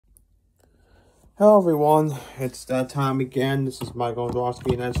Hello everyone, it's that time again. This is Michael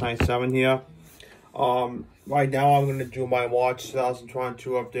Dawski, N97 here. Right now I'm going to do my March 2022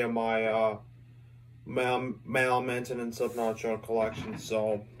 update on my Marilyn Manson and Slipknot shirt collection.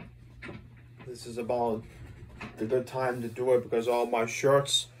 So this is about the good time to do it because all my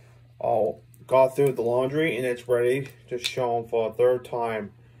shirts all got through the laundry and it's ready to show them for a third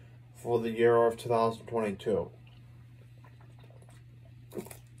time for the year of 2022.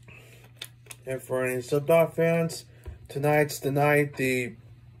 And for any Slipknot fans, tonight's the night,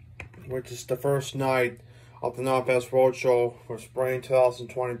 which is the first night of the Not Best Roadshow for spring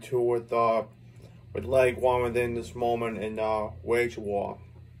 2022 with Leg One Within This Moment and Wage War.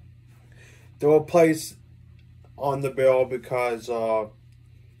 They were placed on the bill because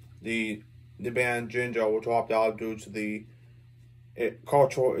the band Ginger were dropped out due to the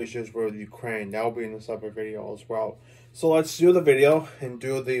cultural issues with Ukraine. That will be in a separate video as well. So let's do the video and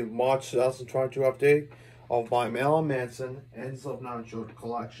do the March 2022 update of my Marilyn Manson and Slipknot shirt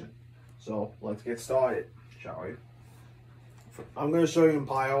collection. So let's get started, shall we? I'm going to show you in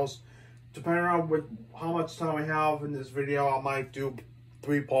piles. Depending on how much time I have in this video, I might do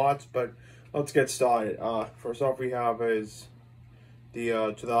 3 parts, but let's get started. First off, we have is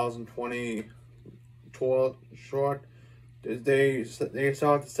the 2020 tour short. They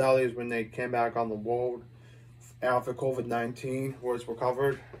started to sell these when they came back on the road after COVID-19 was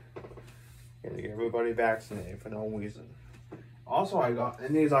recovered. Gonna get everybody vaccinated for no reason. Also,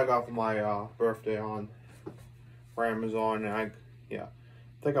 these I got for my birthday for Amazon, and I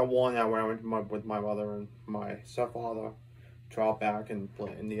think I won that when I went with my mother and my stepfather to Outback and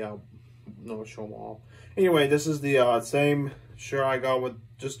play in the North Shore Mall. Anyway, this is the same shirt I got with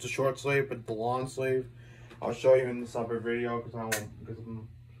just the short sleeve, but the long sleeve. I'll show you in the separate video because I'm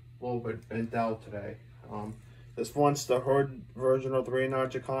a little bit bent out today. This one's the hood version of the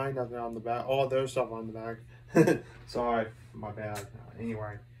Not Your Kind. Nothing on the back. Oh, there's stuff on the back. Sorry, my bad.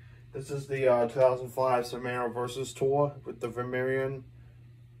 Anyway, this is the 2005 Savannah Versus Tour with the Vermilion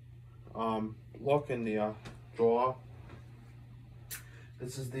look in the drawer.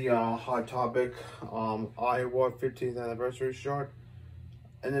 This is the Hot Topic Iowa 15th anniversary shirt.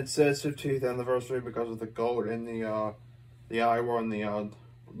 And it says 15th anniversary because of the goat and the Iowa and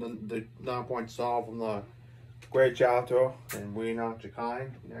the 9-point star from the Great Chapter and We Not Your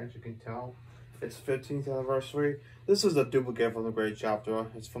Kind. As you can tell, it's 15th anniversary. This is a duplicate from the Great Chapter.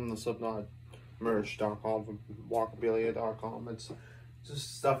 It's from the Slipknot merch.com, from walkabilia.com. It's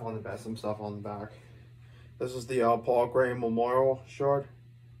just stuff on the back, some stuff on the back. This is the Paul Gray Memorial shirt.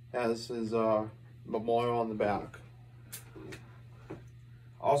 Has his memorial on the back.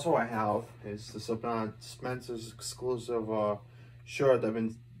 Also, I have is the Slipknot Spencer's exclusive shirt.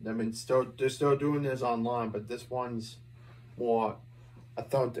 They're still doing this online, but this one's more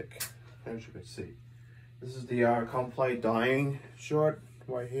authentic, as you can see. This is the Come Play Dying shirt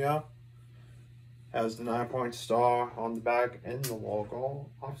right here. Has the 9-point star on the back and the logo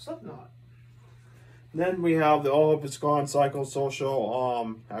of Slipknot. Then we have the All Hope Is Gone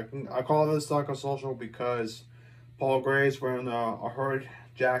Psychosocial. I call this Psychosocial because Paul Gray's wearing a hood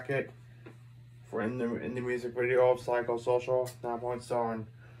jacket for in the music video of Psychosocial. 9-point star and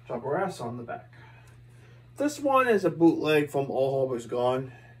Jumper S on the back. This one is a bootleg from All Hope Is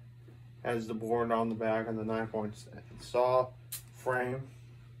Gone. Has the board on the back and the 9-point star frame.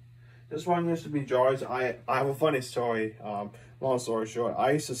 This one used to be Joy's. I have a funny story. Long story short,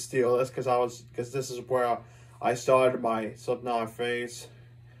 I used to steal this because this is where I started my Slipknot phase.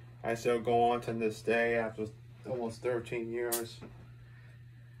 I still go on to this day after almost 13 years.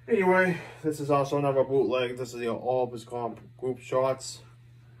 Anyway, this is also another bootleg. This is the All Hope Is Gone group shots.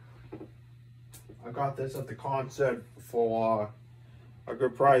 I got this at the concert for a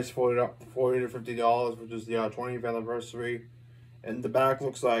good price, $40 to $50, which is the 20th anniversary. And the back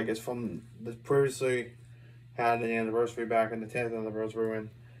looks like it's from the previously had an anniversary back in the 10th anniversary when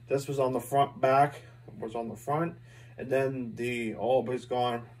this was on the front. Back was on the front, and then the All Hope Is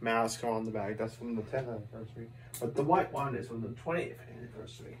Gone mask on the back. That's from the 10th anniversary, but the white one is from the 20th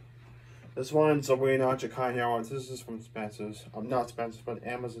anniversary. This one's a We Not Your Kind here. This is from Spencer's. Not Spencer's, but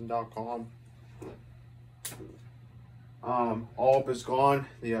Amazon.com. All Hope Is Gone,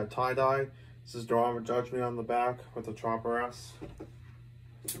 the tie-dye. This is Draw and Judge Me on the back with the Chopper S.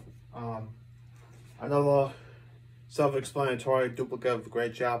 Another self-explanatory duplicate of the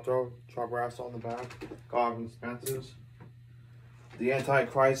Great Chapter, Chopper S on the back. Got from Spencer's. The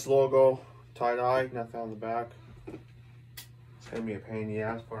Antichrist logo, tie-dye, nothing on the back. It's gonna be a pain in the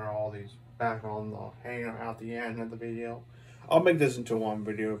ass putting all these back on the hanger at the end of the video. I'll make this into one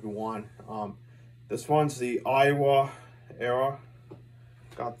video if you want. This one's the Iowa era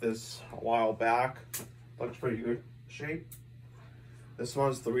Got this a while back. Looks pretty good shape. This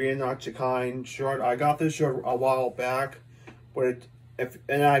one's the We Are Not Your Kind shirt. I got this shirt a while back, but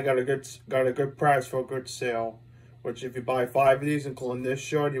I got a good price for a good sale. Which if you buy 5 of these, including this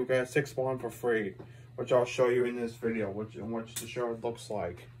shirt, you'll get 6 more for free. Which I'll show you in this video, which the shirt looks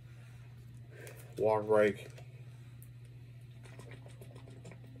like. Water break.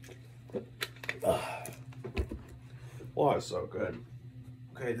 Oh, it's so good.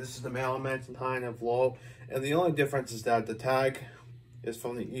 Okay, this is the Marilyn Manson High and Low, and the only difference is that the tag is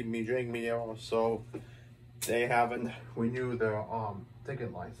from the Eat Me Drink Me era, so they haven't renewed their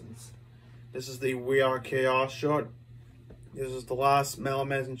ticket license. This is the We Are Chaos shirt. This is the last Marilyn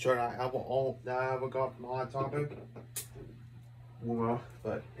Manson shirt I ever got from Hot Topic.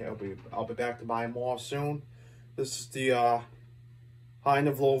 But yeah, I'll be back to buy more soon. This is the High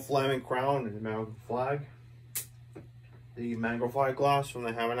and Low Flaming Crown and the American flag. The mango fly glass from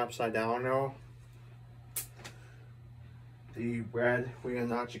the Heaven Upside Down era. The red We Are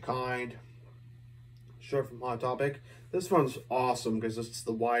Not Your Kind shirt from Hot Topic. This one's awesome because it's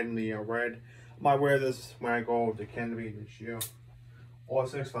the white and the red. I might wear this when I go to Kennedy this year, or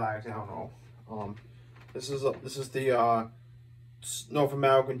Six Flags. I don't know. This is the North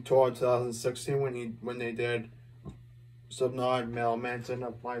American tour 2016 when they did Slipknot, Marilyn Manson,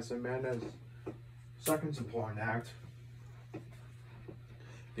 Marilyn Manson second supporting act.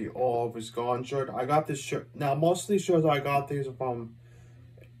 The All Was Gone shirt. I got this shirt. Now, most of these shirts I got these from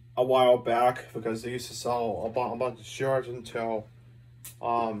a while back because they used to sell a bunch of shirts until,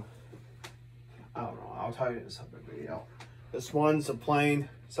 I don't know. I'll tell you this in the video. This one's a plain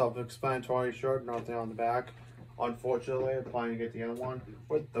self-explanatory shirt, nothing on the back. Unfortunately, I'm planning to get the other one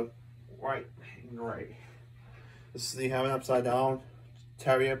with the white and gray. This is the Heaven Upside Down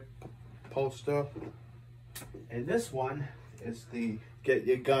Terrier poster. And this one is the Get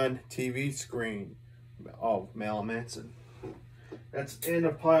Your Gun TV screen of Marilyn Manson. That's in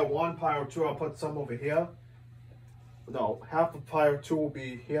of pile 1, pile 2. I'll put some over here. No, half of pile 2 will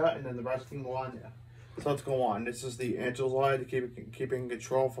be here, and then the rest can go on there. So let's go on. This is the Angel's Eye, keeping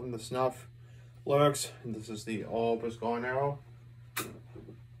control from the snuff lyrics, and this is the All Was Gone arrow.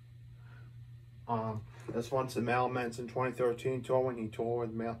 This one's the Marilyn Manson 2013 tour when he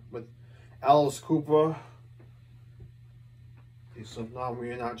toured with Alice Cooper. So now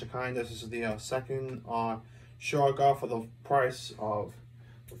We Are Not Your Kind. This is the second show I got for the price of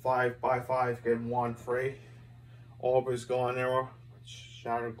the 5x5 get 1 free. All Was Gone era,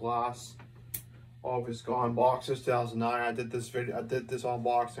 shattered glass. All Was Gone boxes 2009. I did this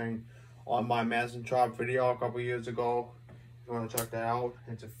unboxing on my Manson Shop video a couple years ago. If you want to check that out,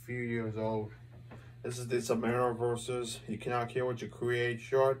 it's a few years old. This is the Submariner versus You Cannot Kill What You Create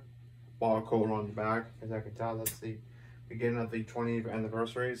shirt. Barcode on the back, as I can tell, that's the beginning of the 20th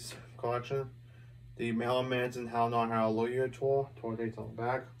anniversaries collection. The Marilyn Manson How Not Hallelujah tour dates on the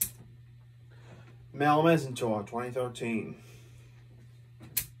back. Marilyn Manson tour 2013.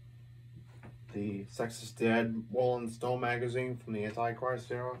 The Sex is Dead Rolling Stone magazine from the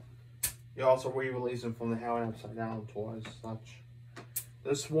Antichrist era. You also re-released them from the Heaven Upside Down tour as such.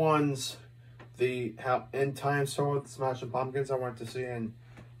 This one's the End Time tour with the Smashing Pumpkins I went to see in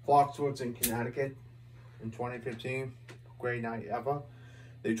Foxwoods in Connecticut in 2015. Great night ever.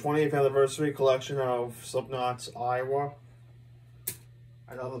 The 20th anniversary collection of Slipknot's Iowa.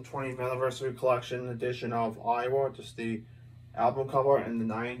 Another 20th anniversary collection edition of Iowa. Just the album cover and the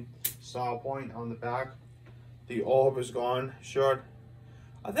 9 style point on the back. The All Was Gone shirt.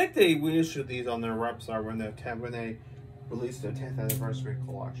 I think they reissued these on their website when they released their 10th anniversary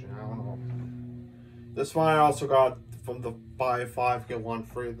collection. I don't know. This one I also got from the buy 5 get 1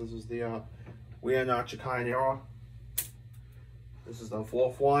 free. This is the We Are Not Your Kind era. This is the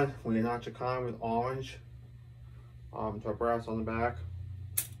 4th one, We Are Not Your Kind with orange. To brass on the back.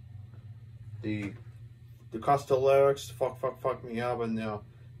 The custom lyrics, fuck me up, and the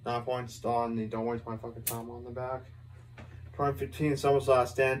 9-point star and the Don't Waste My Fucking Time on the back. 2015 Summer's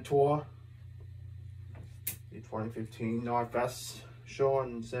Last Stand tour. The 2015 Northfest show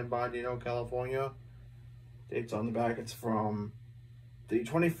in San Bernardino, California. Dates on the back. It's from the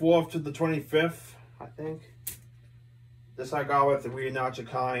 24th to the 25th, I think. This I got with the We Are Not Your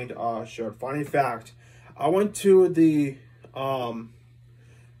Kind shirt. Funny fact, I went to the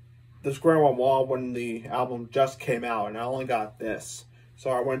Square One Mall when the album just came out, and I only got this. So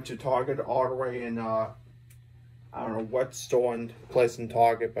I went to Target all the way in, I don't know what store and place in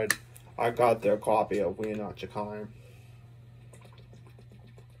Target, but I got their copy of We Are Not Your Kind.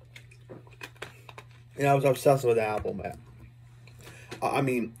 And I was obsessed with the album, man. I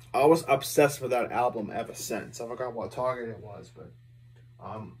mean, I was obsessed with that album ever since. I forgot what Target it was, but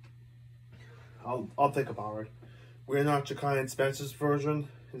I'll think about it. We're Not Your Kind Spencer's version.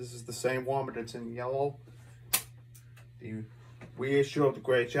 This is the same one, but it's in yellow. The reissue of the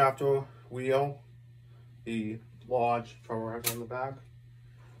Great Chapter wheel. The large traverse on the back.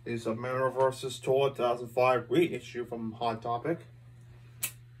 The Submariner vs. Tour 2005 reissue from Hot Topic.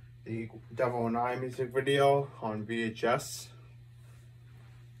 The Devil and I music video on VHS.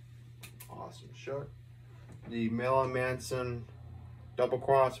 Awesome shirt. The Marilyn Manson double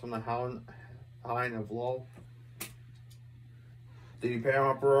cross from the Hine of Low. The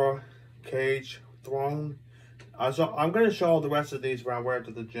Emperor Cage Throne. I'm going to show the rest of these when I wear it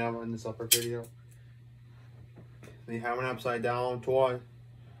to the gym in this upper video. The Having Upside Down toy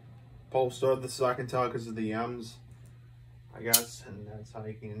poster. This is, I can tell because of the M's, I guess, and that's how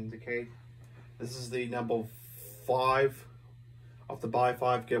you can indicate. This is the number 5 of the buy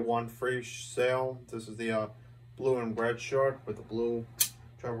 5 get 1 free sale. This is the blue and red shirt with the blue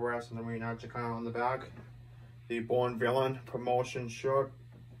traverse and the We're Not Your Kind on the back. The Born Villain promotion shirt.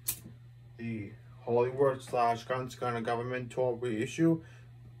 The Hollywood / Guns Gun Government tour reissue.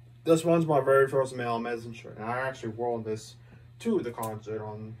 This one's my very first Marilyn Manson shirt, and I actually wore this to the concert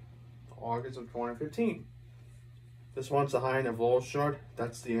on August of 2015. This one's the Hine of Low shirt.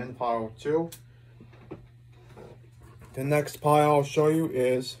 That's the end pile 2. The next pile I'll show you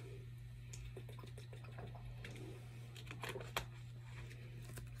is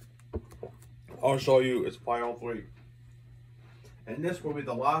pile 3. And this will be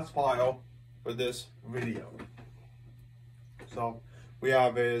the last pile for this video. So we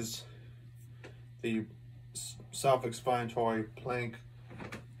have is the self-explanatory plank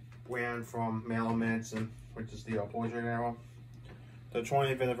brand from Marilyn Manson, which is the Portrait era. The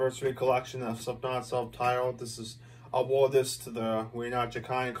 20th anniversary collection of Slipknot self-titled. I wore this to the We're Not Your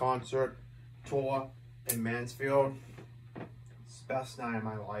Kind concert tour in Mansfield. It's the best night of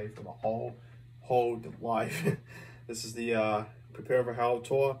my life, of my whole life. This is the Prepare for Hell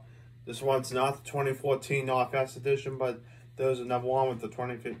tour. This one's not the 2014 Knotfest edition, but there's another one with the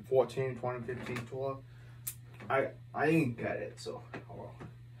 2014-2015 tour. I didn't get it, so oh well.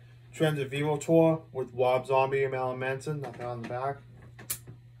 Transit Vivo tour with Rob Zombie and Marilyn Manson, nothing on the back.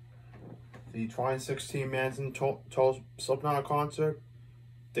 The 2016 Manson Slipknot concert,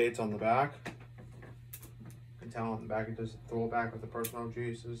 dates on the back. You can tell on the back it does a throwback with the Personal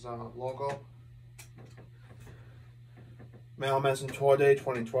Jesus logo. Marilyn Manson Tour Day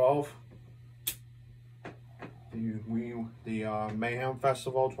 2012. The Mayhem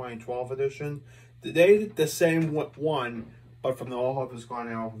Festival 2012 edition. They did the same one, but from the All Hope Is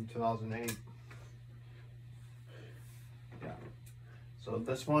Gone album from 2008. Yeah. So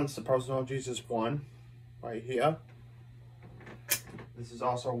this one's the Personal Jesus one, right here. This is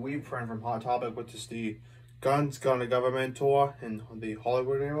also a reprint from Hot Topic, which is the Guns Gun Government tour in the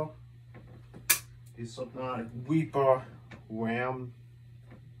Hollywood era. The Slipknot Reaper Ram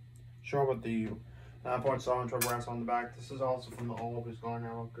shirt with the 9-point saw and traverse on the back. This is also from the All Hope Is Gone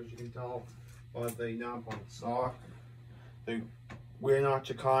era, because you can tell by the 9-point saw. The We're Not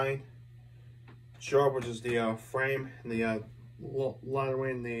Your Kind shirt, which is the frame and the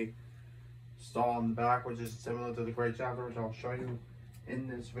lettering, the star on the back, which is similar to the Great Chapter, which I'll show you in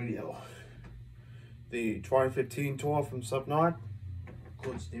this video. The 2015 tour from Slipknot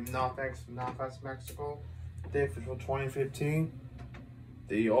includes the Knotfest Mexico date for 2015.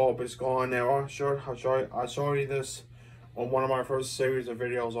 The All Hope Is Gone era shirt. I showed you this on one of my first series of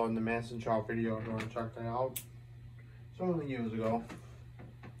videos on the Manson Chart video. If you want to check that out. So many years ago,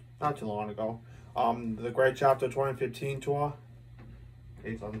 not too long ago. The Great Chapter 2015 tour.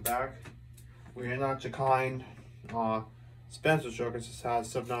 Dates on the back. We're Not Your Kind Spencer shirt. It just has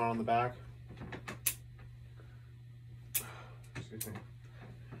Slipknot on the back. Excuse me.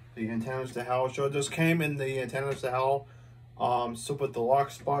 The Antennas to Hell shirt. This came in the Antennas to Hell Super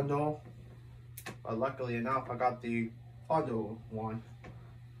Deluxe bundle. But luckily enough, I got the other one.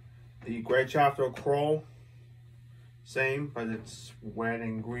 The Great Chapter Crow. Same, but it's red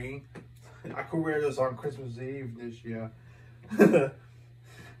and green. I could wear this on Christmas Eve this year.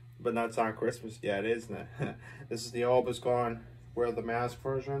 But that's not Christmas yet, isn't it? This is the All Hope Is Gone Wear the Mask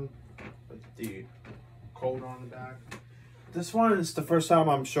version with the coat on the back. This one is the first time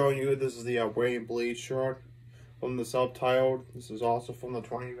I'm showing you. This is the Rain Bleed shirt from the self-titled. This is also from the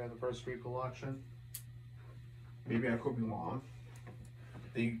 20th anniversary collection. Maybe I could be wrong.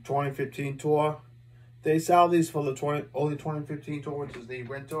 The 2015 tour. They sell these for the only 2015 tour, which is the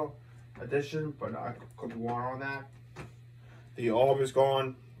winter edition, but I could be wrong on that. The All Hope Is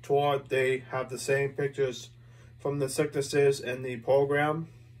Gone tour, they have the same pictures from the sicknesses and the program,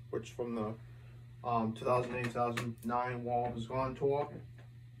 which from the 2008-2009 All Hope Is Gone tour.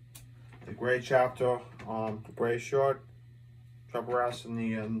 gray chapter, the gray shirt, treble S in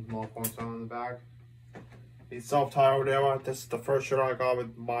the North Point on the back. The self-titled era. This is the first shirt I got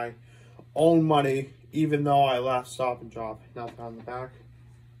with my own money, even though I left Stop and Shop. Nothing on the back.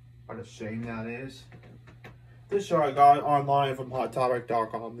 What a shame that is. This shirt I got online from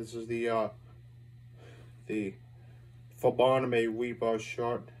HotTopic.com. This is the Fabaname Weeper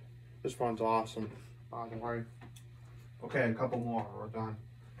shirt. This one's awesome, by the way. Okay, a couple more. We're done.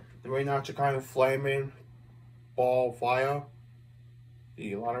 The Rain Nacho kind of flaming ball fire.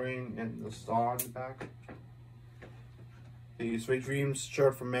 The lettering and the star on the back. The Sweet Dreams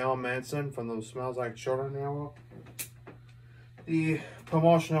shirt from Marilyn Manson from the Smells Like Children era. The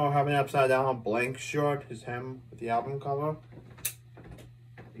promotional Having Upside Down blank shirt is him with the album cover.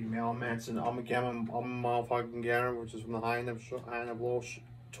 The Marilyn Manson I'm a Motherfucking Gary, which is from the High End of Low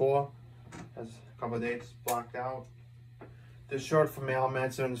tour. Has a couple of dates blocked out. This shirt from Marilyn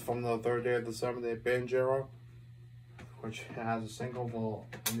Manson is from the third day of the 7-day binge era, which has a single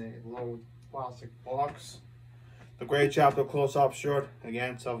in a low plastic box. The Gray Chapter close-up shirt,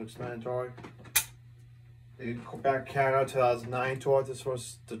 again, self-explanatory. The Quebec Canada 2009 tour. This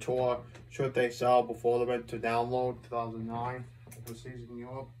was the tour shirt they sell before they went to download 2009 overseas in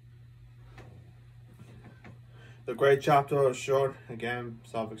Europe. The Gray Chapter shirt, again,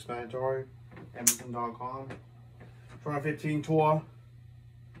 self-explanatory. Amazon.com. 2015 tour.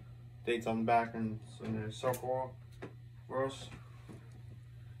 Dates on the back and in the circle verse.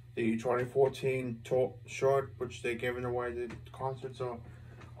 The 2014 tour shirt, which they're giving away the concerts are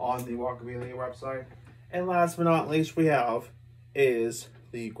on the Rockabilly website. And last but not least we have is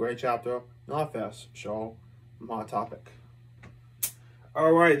the Gray Chapter Knotfest show from Hot Topic.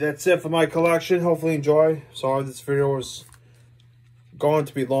 Alright, that's it for my collection. Hopefully enjoy. Sorry this video was going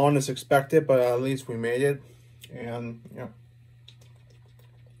to be long as expected, but at least we made it. And yeah.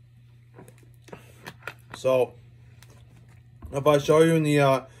 So if I show you in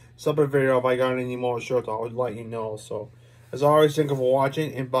the separate video if I got any more shirts, I would let you know. So as always, thank you for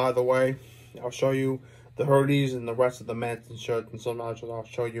watching. And by the way, I'll show you the hoodies and the rest of the Manson shirts and some others I'll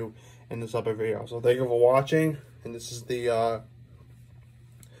show you in the separate video. So thank you for watching. And this is the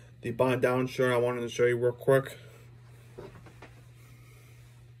button down shirt I wanted to show you real quick.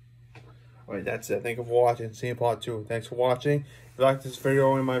 Alright, that's it. Thank you for watching. See you in part 2. Thanks for watching. If you like this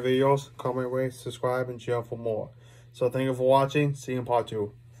video and my videos, comment, rate, subscribe, and share for more. So thank you for watching. See you in part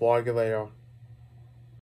 2. Vlog you later.